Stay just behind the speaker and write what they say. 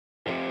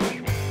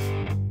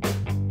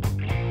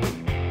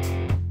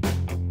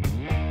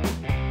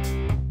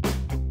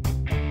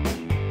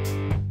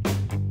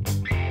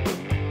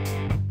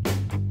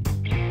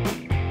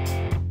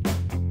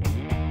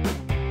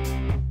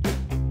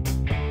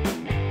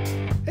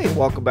Hey,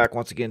 welcome back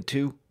once again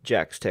to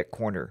Jack's Tech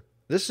Corner.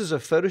 This is a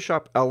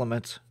Photoshop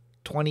Elements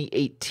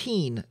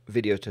 2018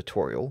 video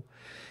tutorial.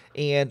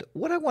 And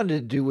what I wanted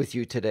to do with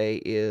you today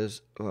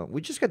is,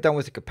 we just got done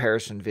with a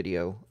comparison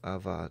video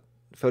of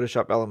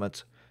Photoshop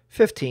Elements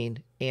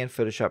 15 and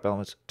Photoshop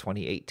Elements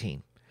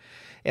 2018.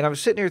 And I was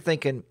sitting here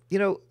thinking,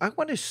 I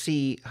want to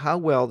see how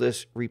well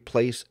this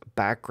replace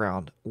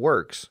background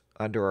works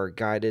under our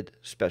guided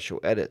special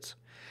edits,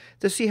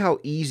 to see how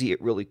easy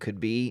it really could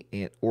be,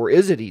 or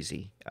is it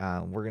easy?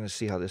 We're going to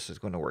see how this is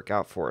going to work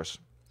out for us.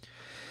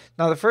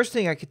 Now, the first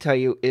thing I can tell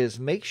you is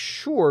make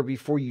sure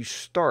before you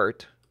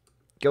start,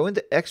 go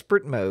into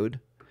expert mode,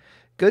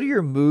 go to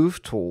your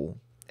move tool,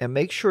 and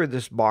make sure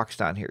this box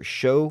down here,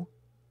 show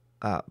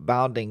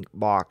bounding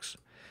box,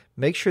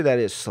 make sure that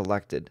is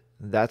selected.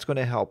 That's going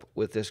to help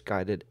with this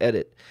guided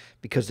edit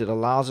because it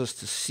allows us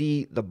to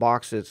see the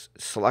box it's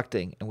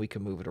selecting and we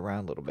can move it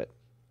around a little bit.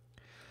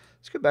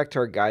 Let's go back to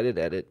our guided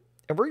edit.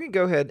 And we're going to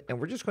go ahead and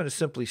we're just going to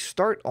simply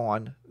start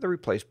on the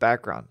replace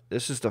background.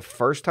 This is the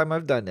first time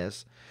I've done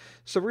this,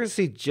 so we're going to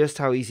see just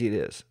how easy it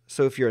is.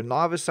 So if you're a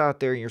novice out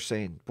there and you're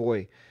saying,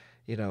 boy,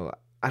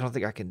 I don't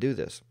think I can do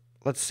this.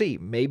 Let's see.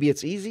 Maybe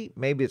it's easy,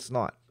 maybe it's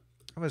not.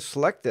 I'm going to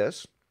select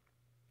this.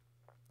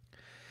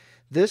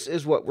 This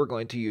is what we're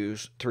going to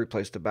use to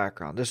replace the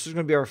background. This is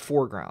going to be our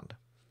foreground.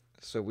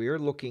 So we are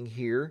looking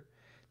here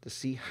to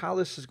see how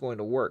this is going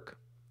to work.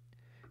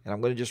 And I'm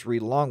going to just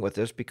read along with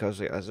this because,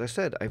 as I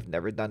said, I've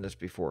never done this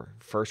before.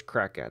 First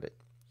crack at it.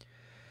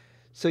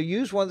 So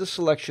use one of the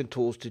selection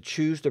tools to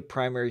choose the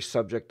primary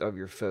subject of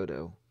your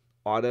photo.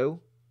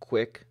 Auto,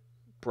 quick,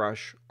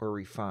 brush, or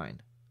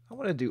refine. I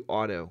want to do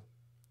auto.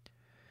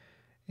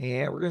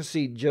 And we're going to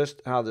see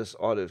just how this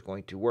auto is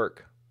going to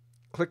work.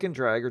 Click and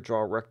drag or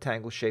draw a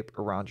rectangle shape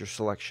around your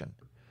selection.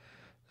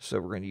 So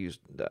we're going to use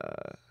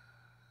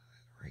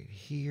right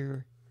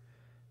here.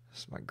 This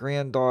is my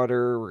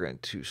granddaughter. We're going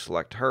to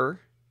select her.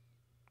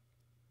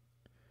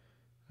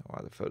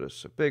 Why the photo's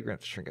so big, we're going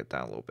to have to shrink it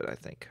down a little bit, I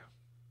think.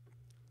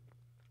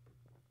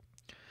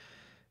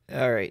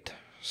 All right,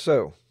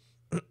 so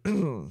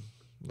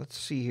let's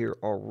see here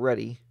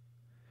already.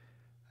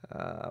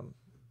 We're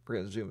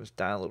going to zoom this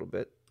down a little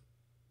bit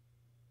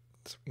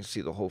so we can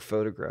see the whole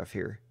photograph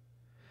here.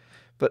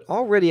 But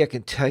already I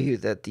can tell you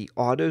that the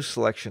auto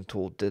selection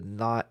tool did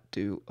not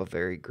do a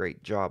very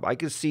great job. I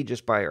can see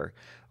just by our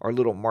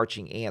little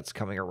marching ants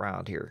coming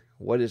around here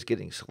what is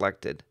getting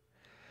selected.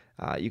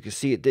 You can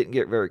see it didn't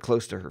get very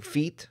close to her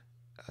feet.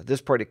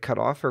 This part it cut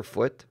off her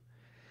foot.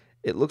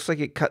 It looks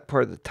like it cut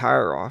part of the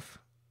tire off,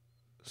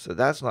 so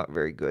that's not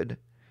very good.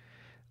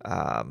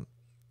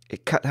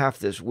 It cut half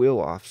this wheel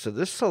off, so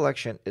this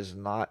selection is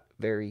not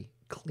very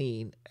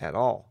clean at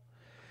all.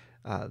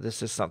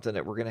 This is something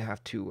that we're going to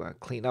have to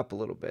clean up a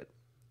little bit.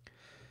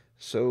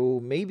 So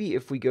maybe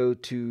if we go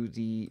to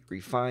the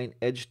Refine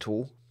Edge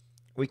tool,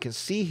 we can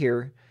see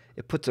here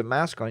it puts a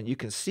mask on. You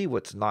can see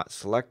what's not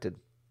selected.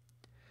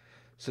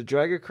 So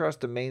drag across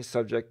the main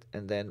subject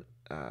and then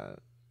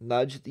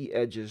nudge the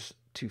edges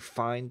to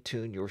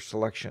fine-tune your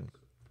selection.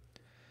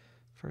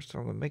 First,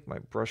 I'm going to make my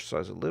brush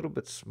size a little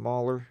bit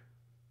smaller.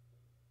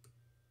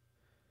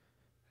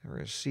 And we're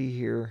going to see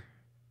here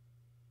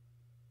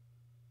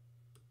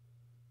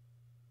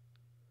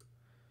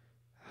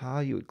how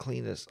you would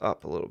clean this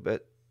up a little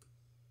bit.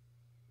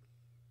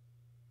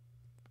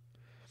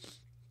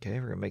 Okay,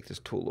 we're going to make this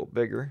tool a little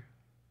bigger.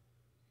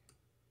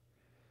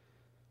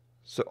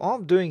 So all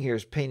I'm doing here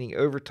is painting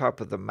over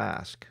top of the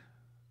mask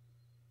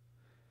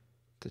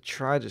to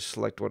try to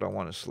select what I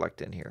want to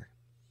select in here.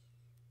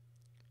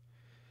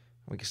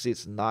 We can see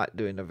it's not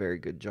doing a very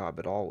good job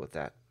at all with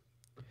that.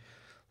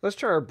 Let's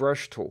try our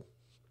brush tool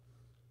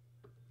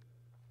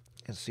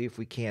and see if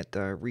we can't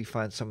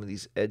refine some of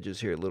these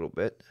edges here a little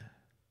bit.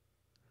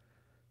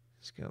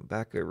 Let's go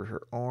back over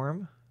her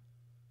arm.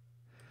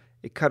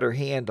 It cut her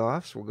hand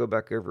off, so we'll go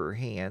back over her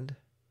hand.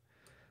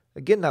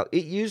 Again, now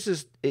it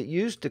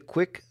used the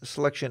quick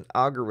selection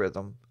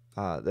algorithm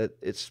that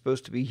it's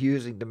supposed to be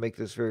using to make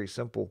this very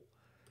simple.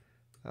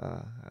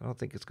 I don't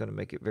think it's going to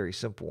make it very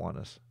simple on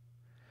us.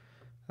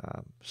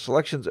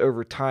 Selections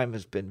over time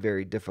has been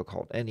very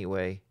difficult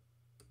anyway.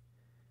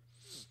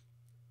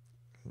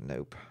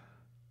 Nope.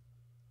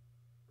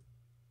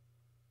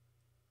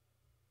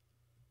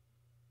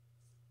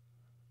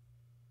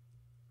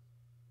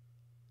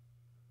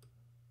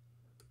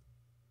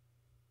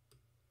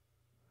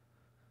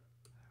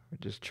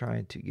 Just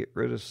trying to get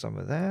rid of some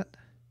of that.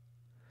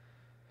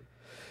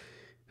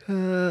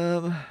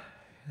 Get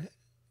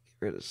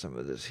rid of some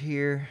of this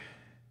here.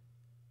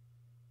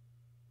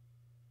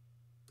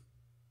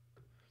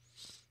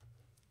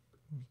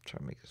 Try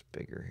to make this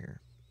bigger here.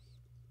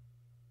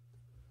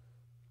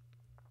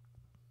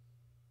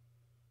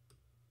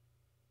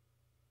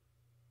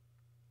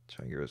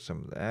 Try to get rid of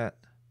some of that.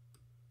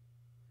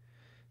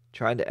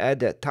 Trying to add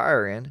that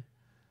tire in.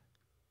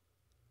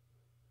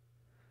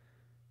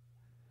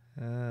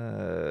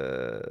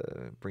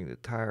 Bring the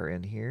tire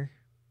in here.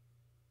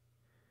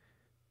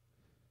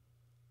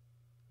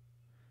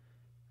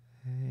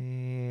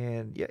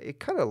 And yeah, it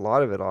cut a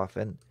lot of it off.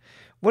 And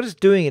what it's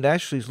doing, it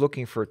actually is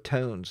looking for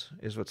tones,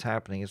 is what's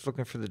happening. It's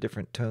looking for the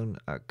different tone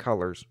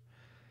colors.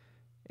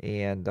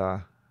 And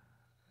yeah,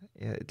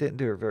 it didn't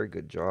do a very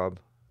good job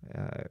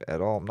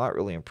at all. I'm not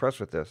really impressed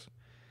with this.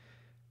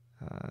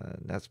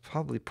 That's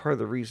probably part of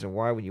the reason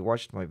why when you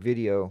watched my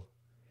video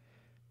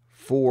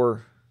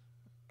for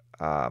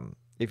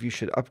if you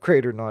should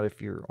upgrade or not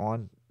if you're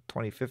on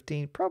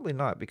 2015, probably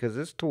not, because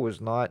this tool is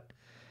not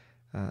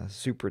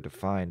super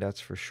defined,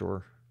 that's for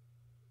sure.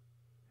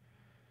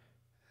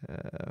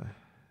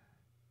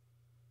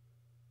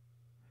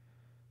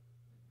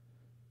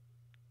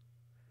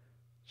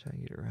 Try to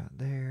get around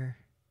there.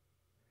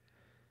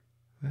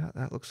 Well,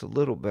 that looks a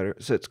little better.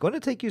 So it's going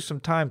to take you some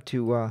time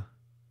to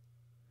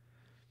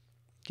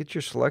get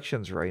your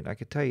selections right, I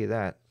can tell you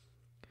that.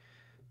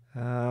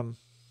 Go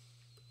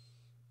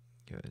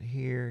in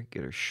here,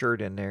 get her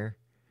shirt in there.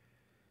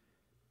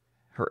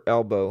 Her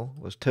elbow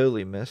was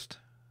totally missed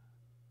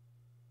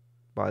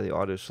by the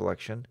auto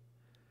selection.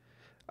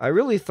 I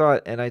really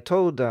thought, and I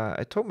told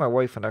my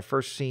wife when I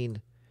first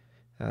seen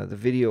the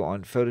video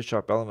on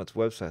Photoshop Elements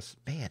website,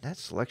 man, that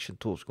selection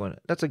tool is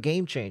that's a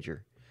game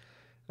changer.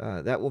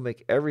 That will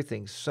make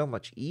everything so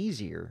much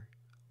easier.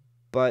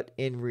 But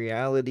in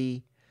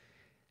reality,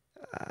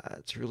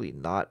 it's really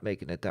not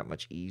making it that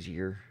much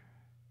easier.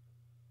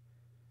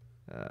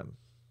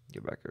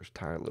 Get back to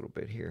tire a little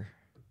bit here.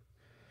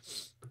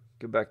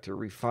 Go back to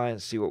refine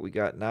and see what we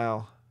got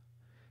now.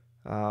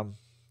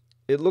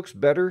 It looks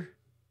better,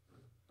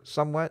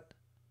 somewhat.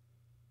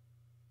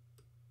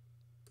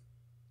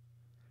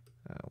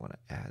 I want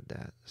to add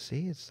that.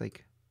 See, it's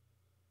like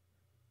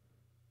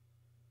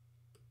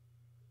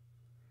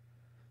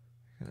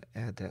I'm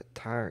gonna add that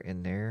tire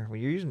in there.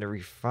 When you're using the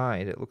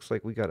refine, it looks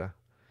like we got a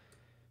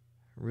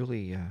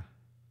really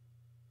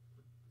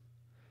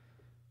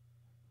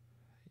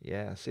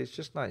yeah, see, it's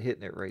just not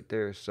hitting it right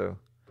there. So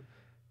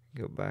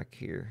go back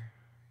here,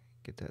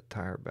 get that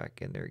tire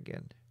back in there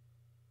again.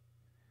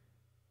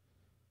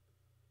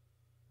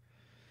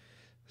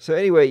 So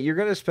anyway, you're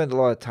going to spend a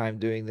lot of time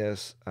doing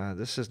this.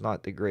 This is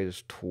not the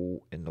greatest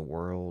tool in the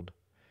world.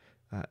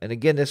 And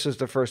again, this is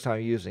the first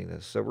time using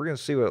this. So we're going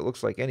to see what it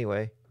looks like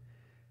anyway.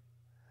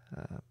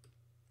 All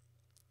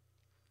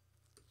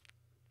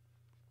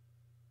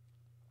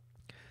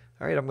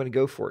right, I'm going to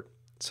go for it.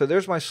 So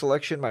there's my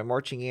selection. My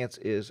marching ants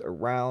is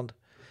around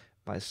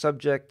my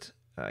subject.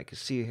 I can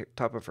see the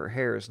top of her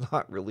hair is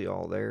not really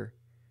all there.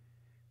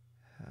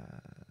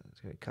 It's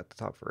going to cut the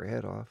top of her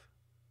head off.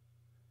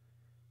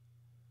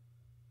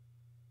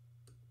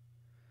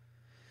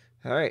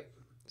 All right,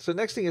 so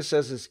next thing it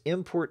says is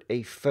import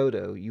a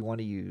photo you want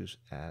to use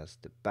as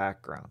the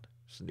background.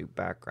 It's a new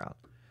background.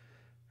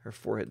 Her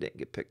forehead didn't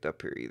get picked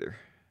up here either.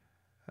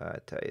 I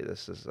tell you,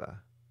 this is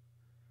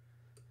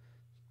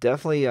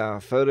definitely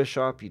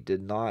Photoshop. You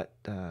did not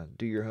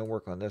do your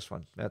homework on this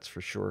one. That's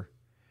for sure.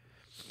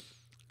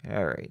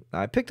 All right,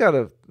 now I picked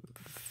out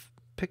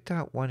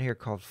one here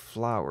called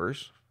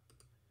flowers,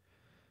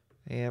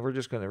 and we're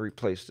just going to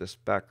replace this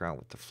background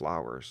with the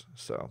flowers.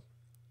 So.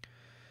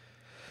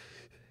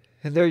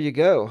 And there you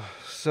go.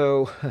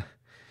 So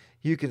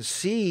you can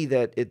see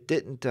that it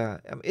didn't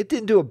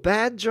do a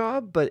bad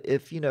job, but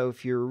if you're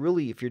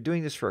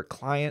doing this for a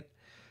client,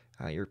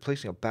 you're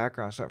replacing a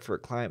background something for a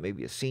client,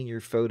 maybe a senior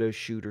photo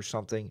shoot or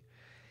something,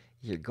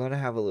 you're going to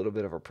have a little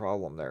bit of a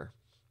problem there.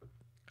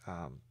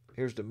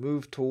 Here's the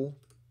move tool.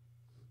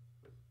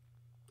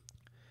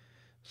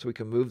 So we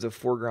can move the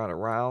foreground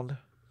around.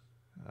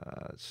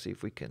 Let's see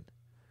if we can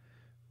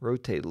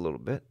rotate a little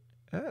bit.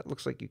 It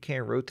looks like you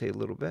can rotate a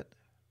little bit.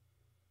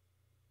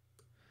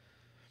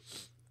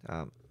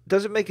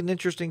 Does it make an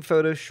interesting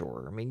photo?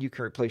 Sure. I mean, you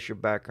can replace your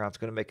background. It's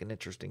going to make an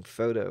interesting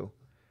photo.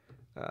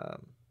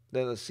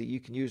 Then let's see. You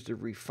can use the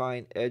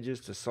refine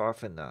edges to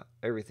soften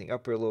everything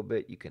up here a little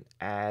bit. You can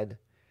add.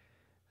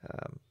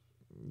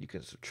 You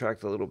can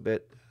subtract a little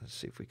bit. Let's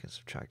see if we can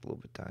subtract a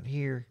little bit down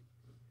here.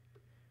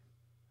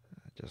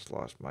 I just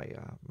lost my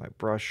my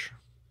brush.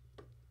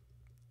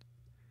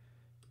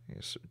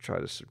 Try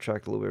to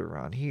subtract a little bit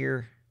around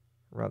here,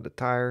 around the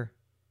tire.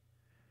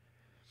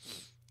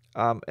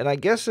 And I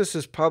guess this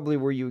is probably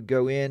where you would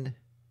go in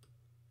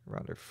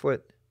around her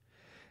foot.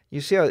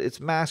 You see how it's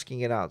masking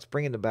it out. It's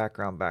bringing the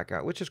background back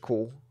out, which is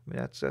cool. I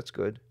mean, that's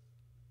good.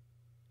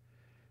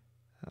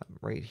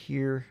 Right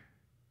here.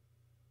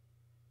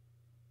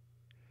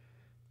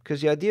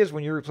 Because the idea is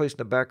when you're replacing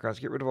the backgrounds,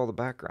 get rid of all the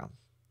background.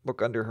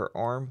 Look under her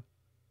arm.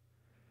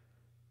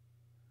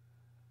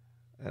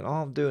 And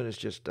all I'm doing is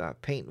just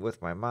painting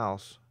with my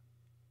mouse.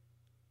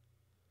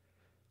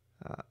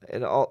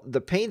 And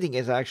the painting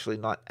is actually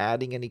not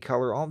adding any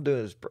color. All I'm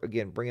doing is,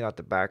 again, bringing out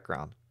the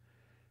background.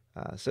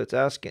 So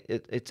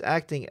it's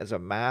acting as a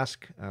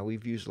mask.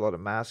 We've used a lot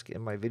of mask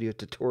in my video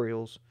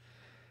tutorials.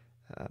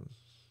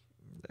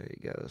 There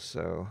you go.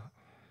 So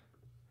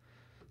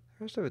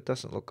the rest of it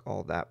doesn't look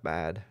all that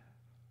bad.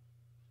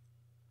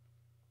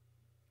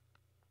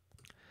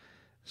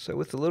 So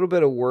with a little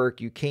bit of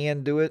work, you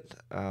can do it.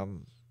 I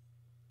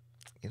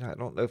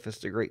don't know if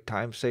it's a great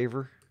time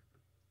saver.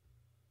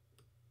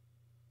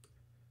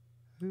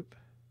 Oop.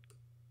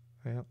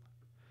 Yep.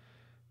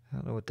 I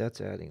don't know what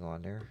that's adding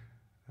on there.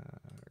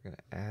 We're going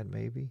to add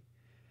maybe.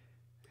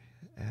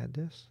 Add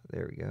this.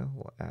 There we go.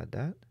 We'll add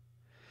that.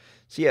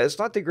 So yeah, it's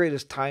not the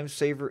greatest time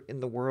saver in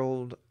the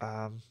world.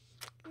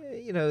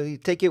 You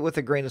take it with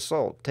a grain of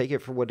salt. Take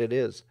it for what it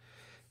is.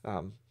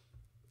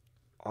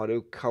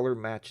 Auto color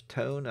match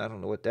tone. I don't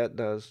know what that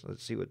does.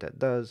 Let's see what that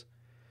does.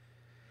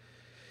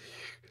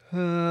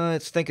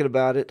 It's thinking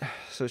about it.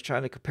 So it's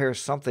trying to compare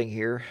something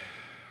here.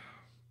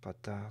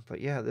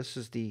 But yeah, this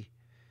is the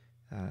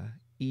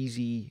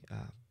easy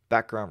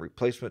background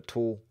replacement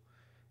tool.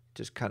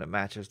 Just kind of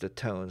matches the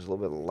tones. A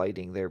little bit of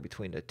lighting there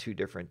between the two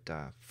different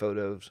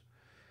photos.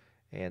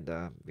 And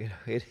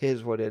it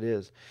is what it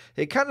is.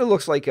 It kind of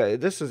looks like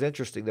this is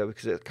interesting though,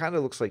 because it kind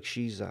of looks like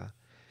she's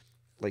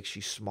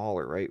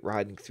smaller, right?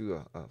 Riding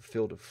through a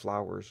field of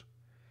flowers.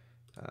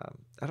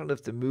 I don't know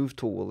if the move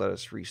tool will let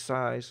us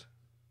resize.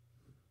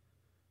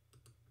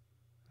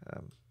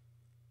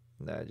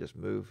 No, just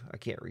move. I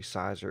can't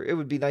resize her. It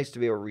would be nice to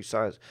be able to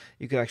resize.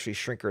 You could actually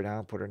shrink her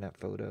down, put her in that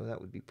photo.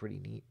 That would be pretty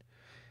neat.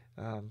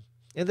 And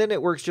then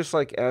it works just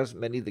like as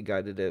many of the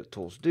guided edit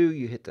tools do.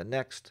 You hit the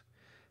next.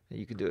 And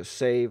you can do a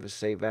save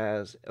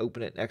as,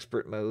 open it in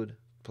expert mode,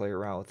 play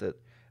around with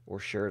it, or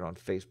share it on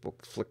Facebook,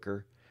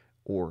 Flickr,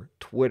 or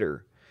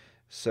Twitter.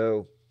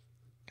 So,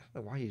 I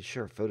don't know why you'd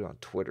share a photo on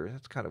Twitter.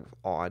 That's kind of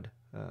odd.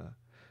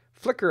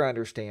 Flickr, I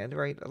understand,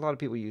 right? A lot of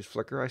people use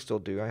Flickr. I still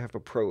do. I have a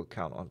pro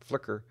account on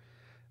Flickr.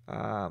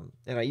 And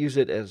I use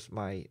it as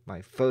my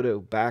photo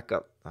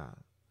backup,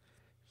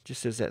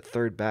 just as that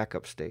third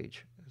backup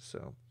stage.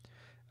 So,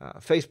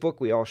 Facebook,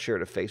 we all share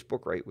to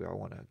Facebook, right? We all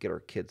want to get our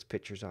kids'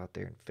 pictures out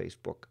there in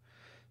Facebook.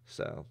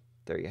 So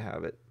there you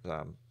have it.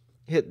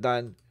 Hit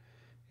done,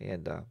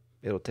 and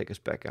it'll take us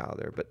back out of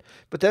there.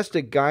 But that's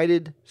the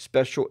guided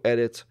special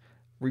edits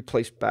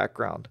replace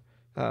background.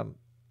 I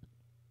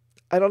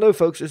don't know,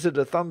 folks. Is it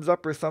a thumbs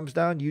up or thumbs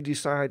down? You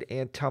decide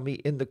and tell me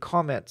in the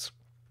comments.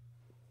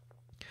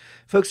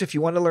 Folks, if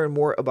you want to learn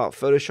more about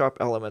Photoshop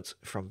Elements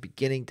from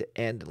beginning to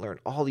end and learn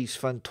all these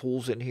fun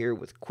tools in here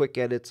with quick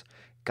edits,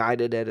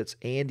 guided edits,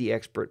 and the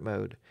expert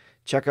mode,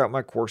 check out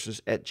my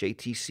courses at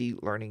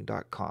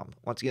jtclearning.com.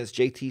 Once again, it's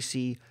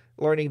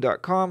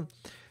jtclearning.com,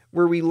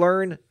 where we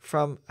learn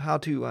from how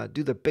to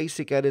do the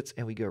basic edits,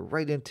 and we go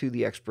right into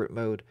the expert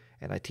mode,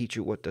 and I teach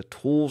you what the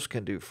tools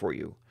can do for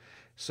you.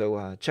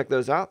 So check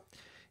those out.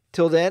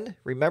 Till then,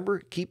 remember,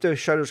 keep those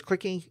shutters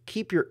clicking,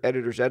 keep your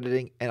editors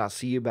editing, and I'll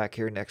see you back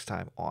here next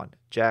time on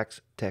Jack's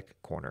Tech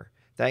Corner.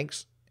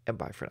 Thanks, and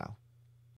bye for now.